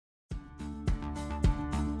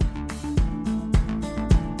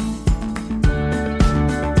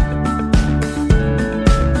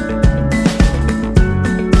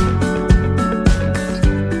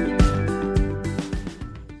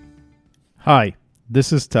Hi,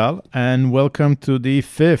 this is Tal, and welcome to the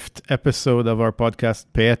fifth episode of our podcast,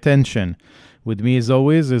 Pay Attention. With me, as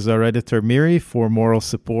always, is our editor, Miri, for moral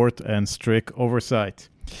support and strict oversight.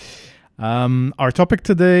 Our topic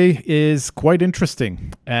today is quite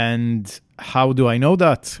interesting. And how do I know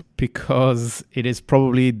that? Because it is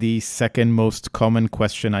probably the second most common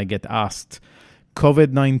question I get asked.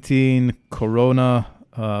 COVID-19, corona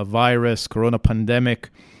virus, corona pandemic.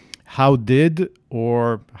 How did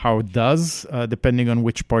or how does, depending on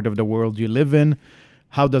which part of the world you live in,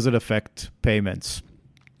 how does it affect payments?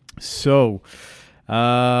 So,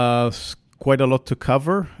 quite a lot to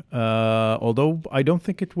cover, although I don't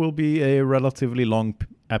think it will be a relatively long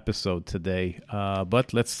episode today,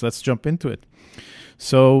 but let's jump into it.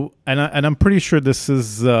 So, and I'm pretty sure this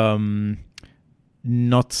is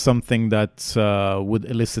not something that would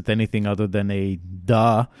elicit anything other than a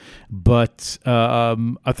duh, but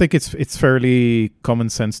I think it's fairly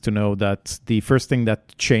common sense to know that the first thing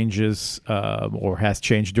that changes or has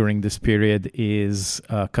changed during this period is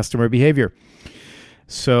customer behavior.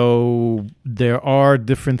 So there are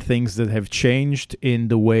different things that have changed in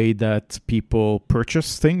the way that people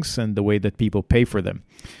purchase things and the way that people pay for them.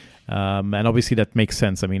 And obviously that makes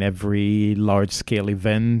sense. I mean, every large-scale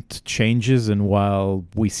event changes, and while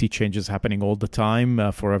we see changes happening all the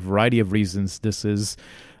time for a variety of reasons, this is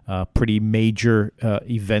a pretty major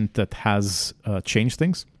event that has changed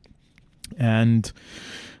things. And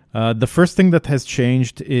the first thing that has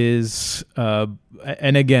changed is,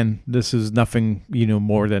 and again, this is nothing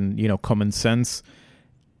more than common sense.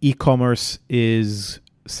 E-commerce is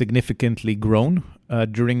significantly grown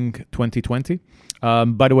during 2020.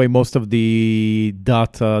 By the way, most of the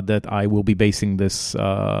data that I will be basing this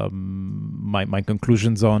my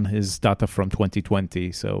conclusions on is data from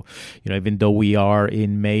 2020. So, even though we are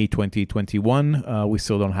in May 2021, we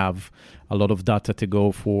still don't have a lot of data to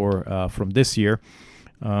go for from this year.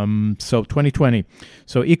 So 2020.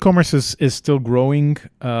 So e-commerce is still growing.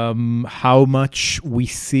 How much we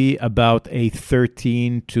see about a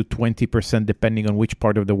 13 to 20%, depending on which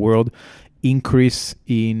part of the world, increase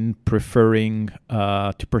in preferring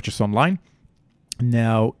to purchase online.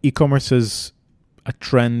 Now, e-commerce is a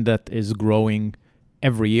trend that is growing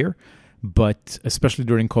every year, but especially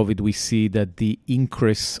during COVID, we see that the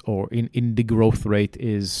increase or in the growth rate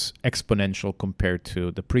is exponential compared to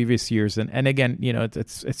the previous years. And again,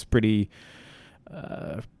 it's pretty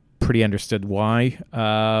understood why.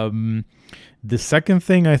 The second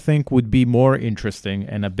thing I think would be more interesting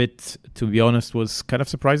and a bit, to be honest, was kind of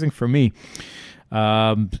surprising for me.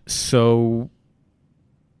 So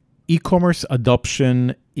e-commerce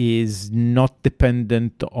adoption is not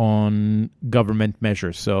dependent on government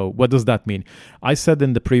measures. So what does that mean? I said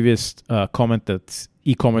in the previous comment that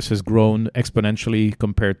e-commerce has grown exponentially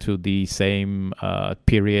compared to the same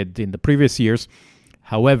period in the previous years.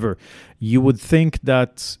 However, you would think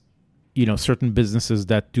that certain businesses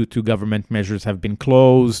that due to government measures have been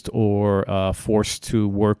closed or forced to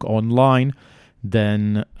work online,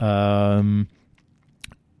 then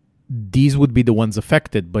these would be the ones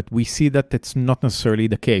affected. But we see that it's not necessarily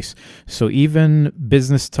the case. So even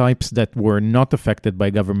business types that were not affected by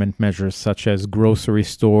government measures, such as grocery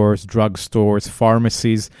stores, drugstores,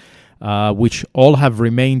 pharmacies, which all have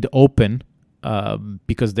remained open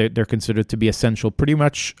because they're considered to be essential pretty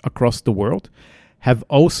much across the world, have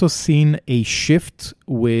also seen a shift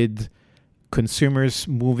with consumers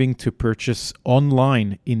moving to purchase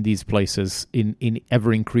online in these places in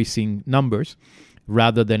ever-increasing numbers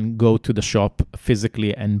rather than go to the shop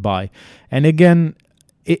physically and buy. And again,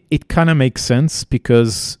 it kind of makes sense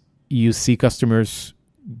because you see customers,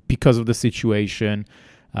 because of the situation,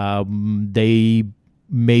 they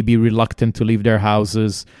may be reluctant to leave their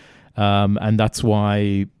houses, and that's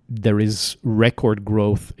why there is record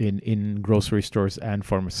growth in grocery stores and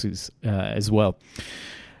pharmacies as well.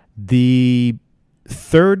 The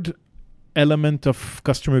third element of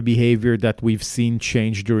customer behavior that we've seen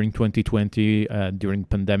change during 2020, during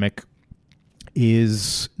pandemic,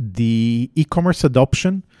 is the e-commerce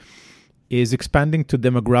adoption is expanding to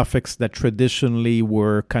demographics that traditionally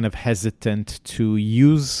were kind of hesitant to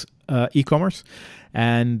use e-commerce.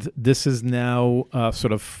 And this has now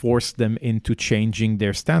sort of forced them into changing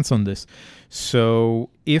their stance on this.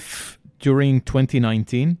 So if during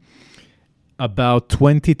 2019, about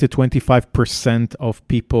 20 to 25% of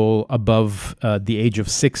people above the age of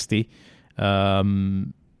 60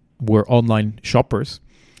 were online shoppers,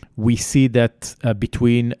 we see that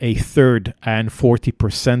between a third and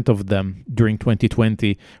 40% of them during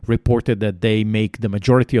 2020 reported that they make the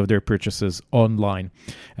majority of their purchases online.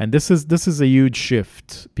 And this is a huge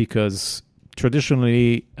shift because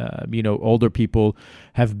traditionally, older people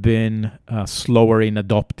have been slower in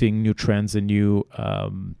adopting new trends and new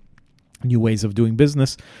ways of doing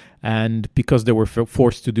business. And because they were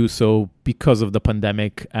forced to do so because of the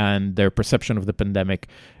pandemic and their perception of the pandemic,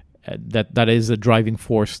 that is a driving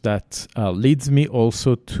force that leads me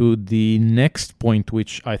also to the next point,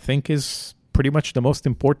 which I think is pretty much the most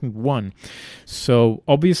important one. So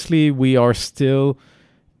obviously we are still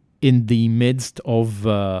in the midst of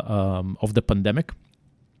the pandemic,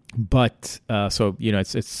 but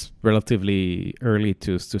it's relatively early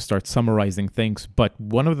to start summarizing things. But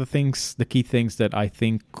one of the key things that I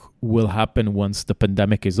think will happen once the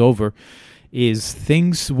pandemic is over is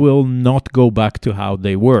things will not go back to how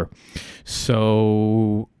they were.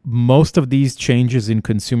 So most of these changes in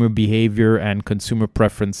consumer behavior and consumer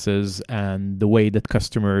preferences and the way that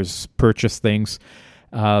customers purchase things,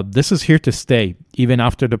 this is here to stay, even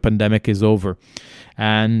after the pandemic is over.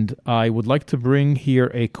 And I would like to bring here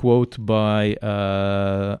a quote by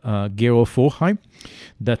Gero Forheim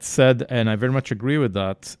that said, and I very much agree with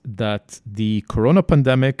that the corona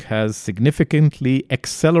pandemic has significantly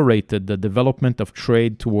accelerated the development of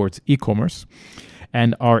trade towards e-commerce,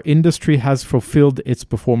 and our industry has fulfilled its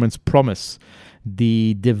performance promise.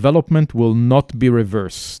 The development will not be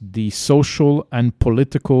reversed. The social and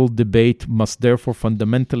political debate must therefore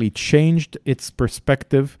fundamentally change its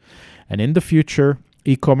perspective, and in the future,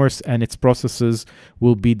 e-commerce and its processes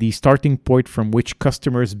will be the starting point from which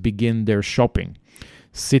customers begin their shopping.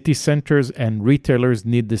 City centers and retailers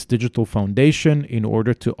need this digital foundation in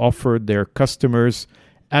order to offer their customers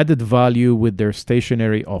added value with their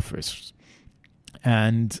stationary offers.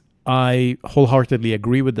 And I wholeheartedly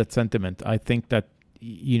agree with that sentiment. I think that,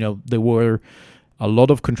 there were a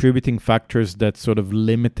lot of contributing factors that sort of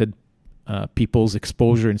limited people's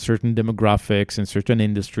exposure in certain demographics, in certain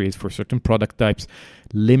industries, for certain product types,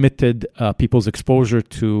 limited people's exposure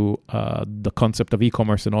to the concept of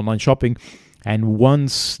e-commerce and online shopping. And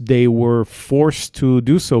once they were forced to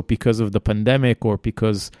do so because of the pandemic or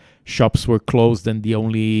because shops were closed and the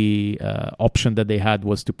only option that they had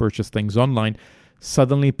was to purchase things online,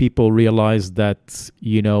 suddenly people realized that,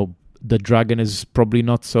 the dragon is probably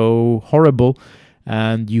not so horrible,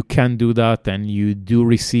 and you can do that, and you do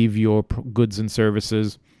receive your goods and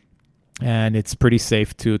services, and it's pretty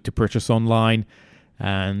safe to purchase online,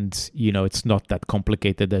 and it's not that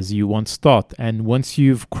complicated as you once thought. And once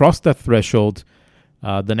you've crossed that threshold,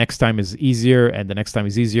 the next time is easier, and the next time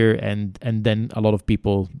is easier, and then a lot of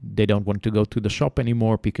people, they don't want to go to the shop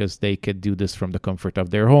anymore because they could do this from the comfort of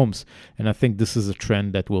their homes. And I think this is a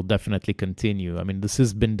trend that will definitely continue. I mean, this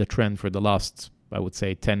has been the trend for the last, I would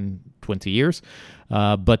say, 10, 20 years,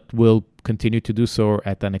 but will continue to do so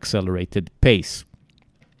at an accelerated pace.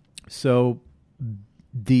 So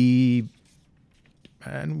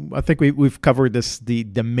and I think we've covered this,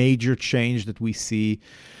 the major change that we see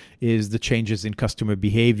is the changes in customer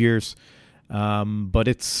behaviors, but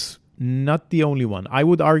it's not the only one. I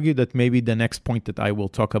would argue that maybe the next point that I will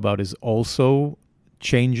talk about is also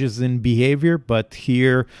changes in behavior, but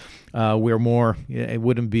here we're more, it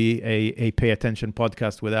wouldn't be a pay attention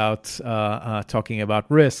podcast without talking about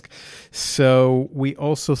risk. So we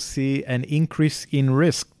also see an increase in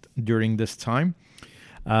risk during this time.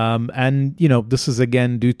 And, this is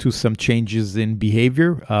again due to some changes in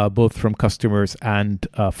behavior, both from customers and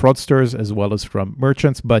fraudsters, as well as from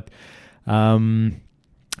merchants. But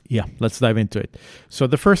let's dive into it. So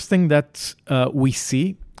the first thing that we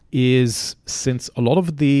see is, since a lot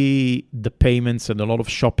of the payments and a lot of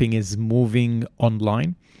shopping is moving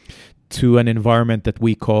online to an environment that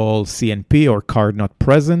we call CNP, or card not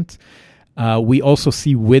present, we also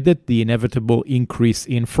see with it the inevitable increase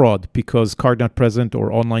in fraud, because card not present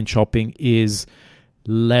or online shopping is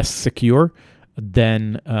less secure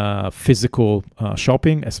than physical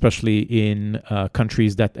shopping, especially in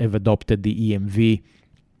countries that have adopted the EMV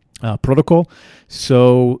protocol.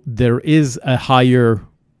 So there is a higher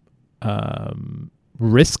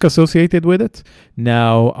risk associated with it.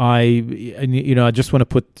 Now, I just want to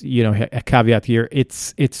put a caveat here.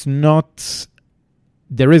 It's not.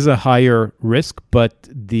 There is a higher risk, but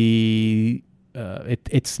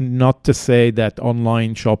it's not to say that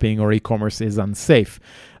online shopping or e-commerce is unsafe,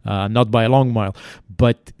 not by a long mile.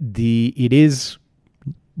 But it is,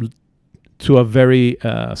 to a very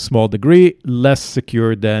small degree, less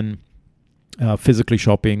secure than physically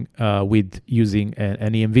shopping with using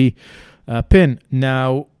an EMV PIN.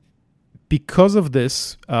 Now, because of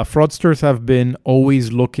this, fraudsters have been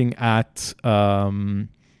always looking at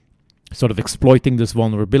sort of exploiting this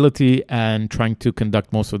vulnerability and trying to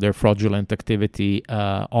conduct most of their fraudulent activity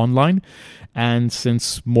online. And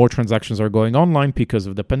since more transactions are going online because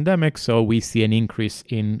of the pandemic, so we see an increase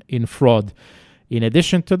in fraud. In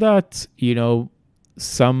addition to that,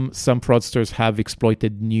 some fraudsters have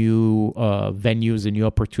exploited new venues and new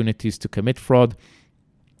opportunities to commit fraud,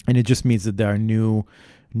 and it just means that there are new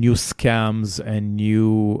scams and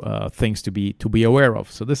new things to be aware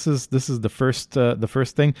of. So this is the first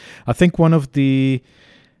thing. I think one of the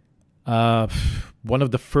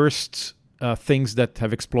first things that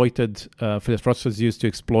have exploited fraudsters used to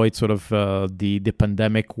exploit sort of the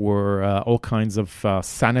pandemic were all kinds of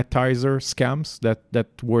sanitizer scams that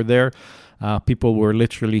were there. People were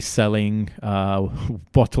literally selling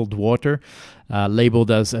bottled water labeled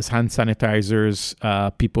as hand sanitizers.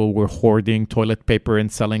 People were hoarding toilet paper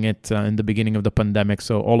and selling it in the beginning of the pandemic.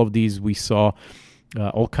 So all of these, we saw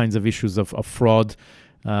all kinds of issues of fraud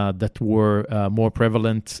that were more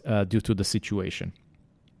prevalent due to the situation.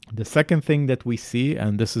 The second thing that we see,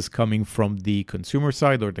 and this is coming from the consumer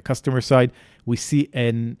side or the customer side, we see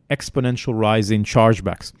an exponential rise in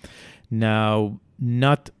chargebacks. Now,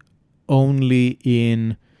 not only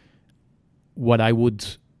in what I would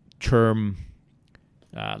term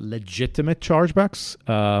legitimate chargebacks.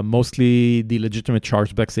 Mostly the legitimate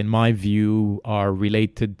chargebacks, in my view, are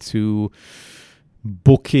related to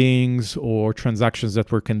bookings or transactions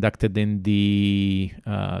that were conducted in the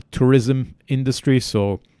tourism industry.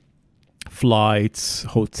 So flights,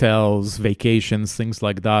 hotels, vacations, things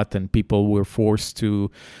like that. And people were forced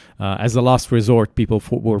to, as a last resort,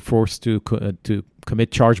 were forced to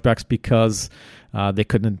commit chargebacks because they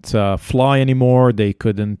couldn't fly anymore. They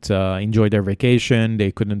couldn't enjoy their vacation.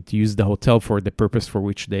 They couldn't use the hotel for the purpose for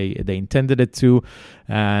which they intended it to.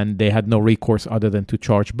 And they had no recourse other than to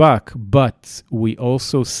charge back. But we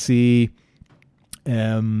also see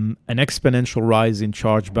an exponential rise in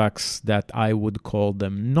chargebacks that I would call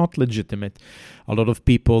them not legitimate. A lot of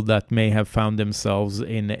people that may have found themselves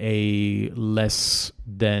in a less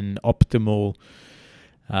than optimal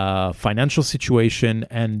financial situation,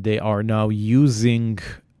 and they are now using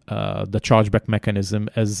the chargeback mechanism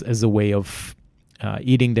as a way of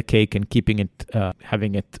eating the cake and keeping it,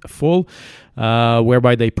 having it full,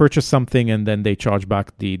 whereby they purchase something and then they charge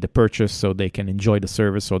back the purchase so they can enjoy the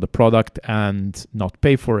service or the product and not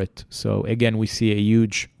pay for it. So again, we see a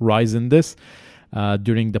huge rise in this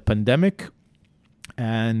during the pandemic.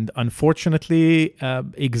 And unfortunately,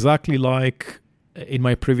 exactly like in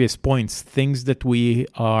my previous points, things that we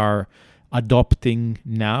are adopting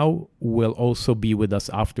now will also be with us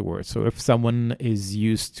afterwards. So if someone is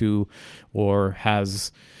used to or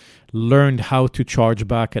has learned how to charge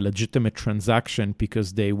back a legitimate transaction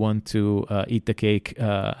because they want to eat the cake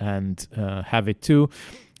and have it too,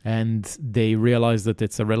 and they realize that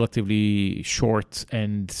it's a relatively short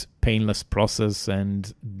and painless process,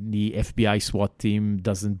 and the FBI SWAT team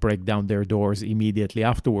doesn't break down their doors immediately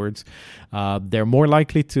afterwards, they're more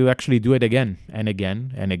likely to actually do it again and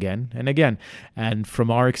again and again and again. And from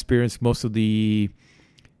our experience, most of the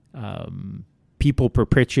people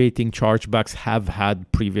perpetuating chargebacks have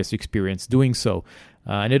had previous experience doing so.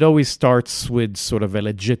 And it always starts with sort of a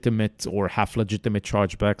legitimate or half legitimate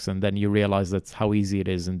chargebacks, and then you realize that's how easy it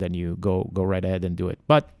is, and then you go right ahead and do it.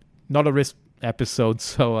 But not a risk episode,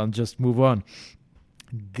 so I'll just move on.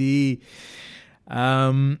 The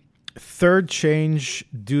third change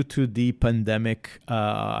due to the pandemic,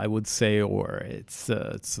 I would say, or it's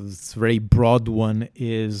a very broad one,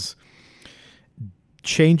 is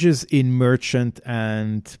changes in merchant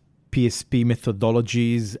and PSP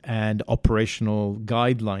methodologies and operational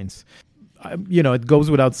guidelines. It goes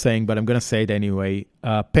without saying, but I'm going to say it anyway.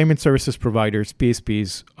 Payment services providers,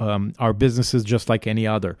 PSPs, are businesses just like any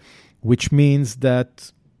other, which means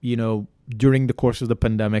that, during the course of the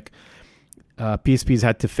pandemic, PSPs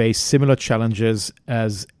had to face similar challenges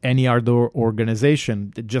as any other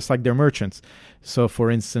organization, just like their merchants. So, for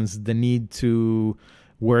instance, the need to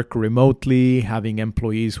work remotely, having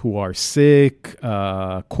employees who are sick,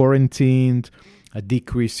 quarantined, a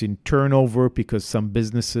decrease in turnover because some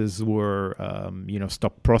businesses were,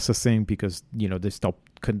 stopped processing because, they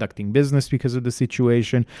stopped conducting business because of the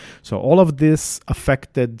situation. So all of this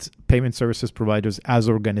affected payment services providers as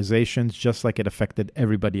organizations, just like it affected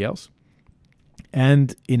everybody else.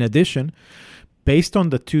 And in addition, based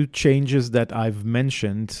on the two changes that I've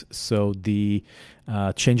mentioned, so the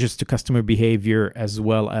changes to customer behavior as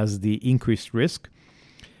well as the increased risk,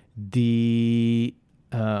 the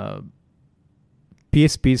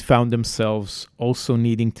PSPs found themselves also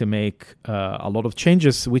needing to make a lot of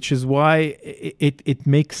changes, which is why it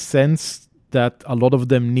makes sense that a lot of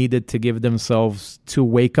them needed to give themselves 2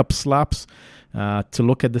 wake-up slaps to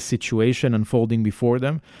look at the situation unfolding before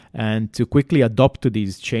them and to quickly adopt to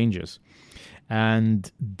these changes. And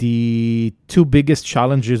the 2 biggest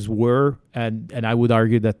challenges were, and I would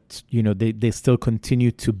argue that, they still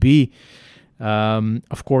continue to be,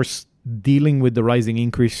 of course, dealing with the rising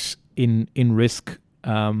increase in risk.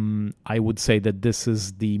 I would say that this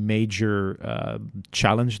is the major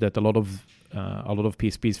challenge that a lot of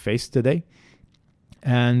PSPs face today.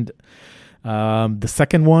 And the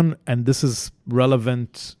second one, and this is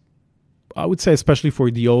relevant, I would say, especially for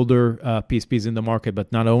the older PSPs in the market,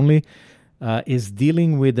 but not only, is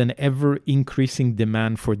dealing with an ever-increasing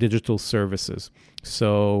demand for digital services.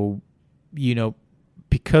 So,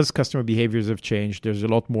 because customer behaviors have changed, there's a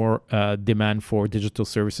lot more demand for digital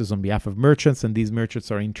services on behalf of merchants, and these merchants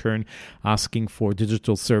are in turn asking for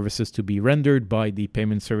digital services to be rendered by the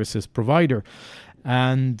payment services provider.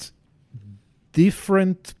 And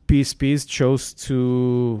different PSPs chose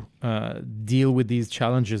to deal with these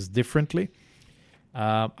challenges differently.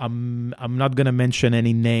 I'm not going to mention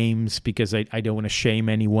any names because I don't want to shame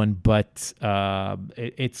anyone, but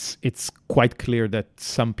it's quite clear that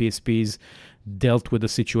some PSPs dealt with the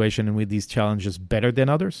situation and with these challenges better than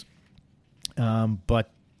others.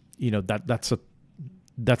 But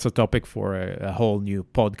that's a topic for a whole new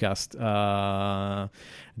podcast,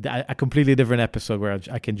 a completely different episode where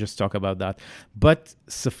I can just talk about that. But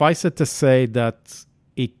suffice it to say that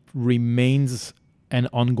it remains an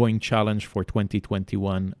ongoing challenge for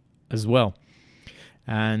 2021 as well.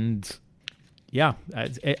 And yeah,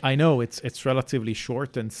 I know it's relatively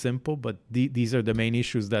short and simple, but these are the main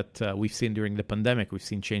issues that we've seen during the pandemic. We've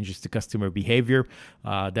seen changes to customer behavior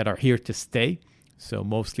that are here to stay. So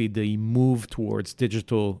mostly the move towards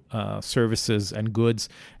digital services and goods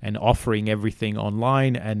and offering everything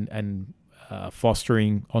online and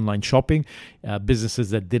fostering online shopping.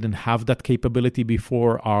 Businesses that didn't have that capability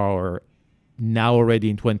before are now already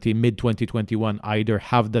in mid-2021 either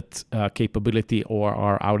have that capability or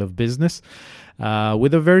are out of business,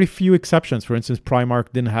 with a very few exceptions. For instance,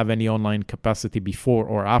 Primark didn't have any online capacity before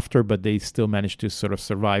or after, but they still managed to sort of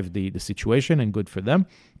survive the situation, and good for them.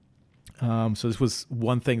 So this was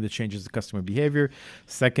one thing that changes the customer behavior.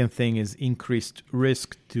 Second thing is increased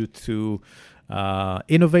risk due to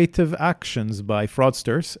innovative actions by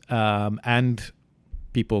fraudsters and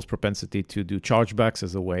people's propensity to do chargebacks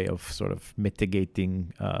as a way of sort of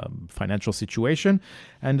mitigating financial situation.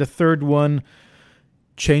 And the third one,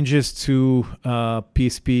 changes to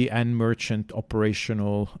PSP and merchant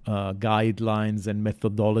operational guidelines and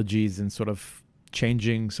methodologies, and sort of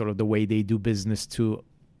changing sort of the way they do business to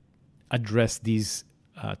address these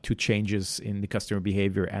 2 changes in the customer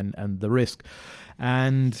behavior and the risk.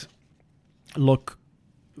 And look,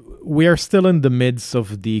 we are still in the midst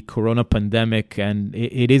of the corona pandemic, and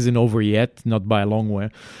it isn't over yet, not by a long way.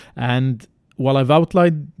 And while I've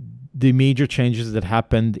outlined the major changes that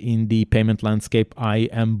happened in the payment landscape, I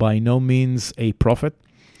am by no means a prophet.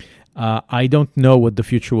 I don't know what the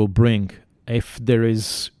future will bring. If there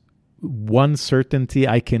is one certainty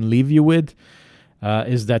I can leave you with,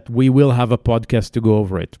 is that we will have a podcast to go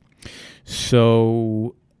over it.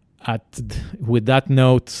 So with that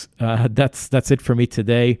note, that's it for me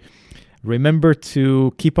today. Remember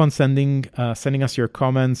to keep on sending us your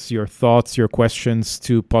comments, your thoughts, your questions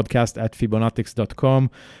to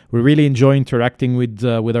podcast@fibonatics.com. We really enjoy interacting with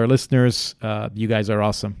our listeners. You guys are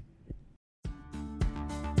awesome.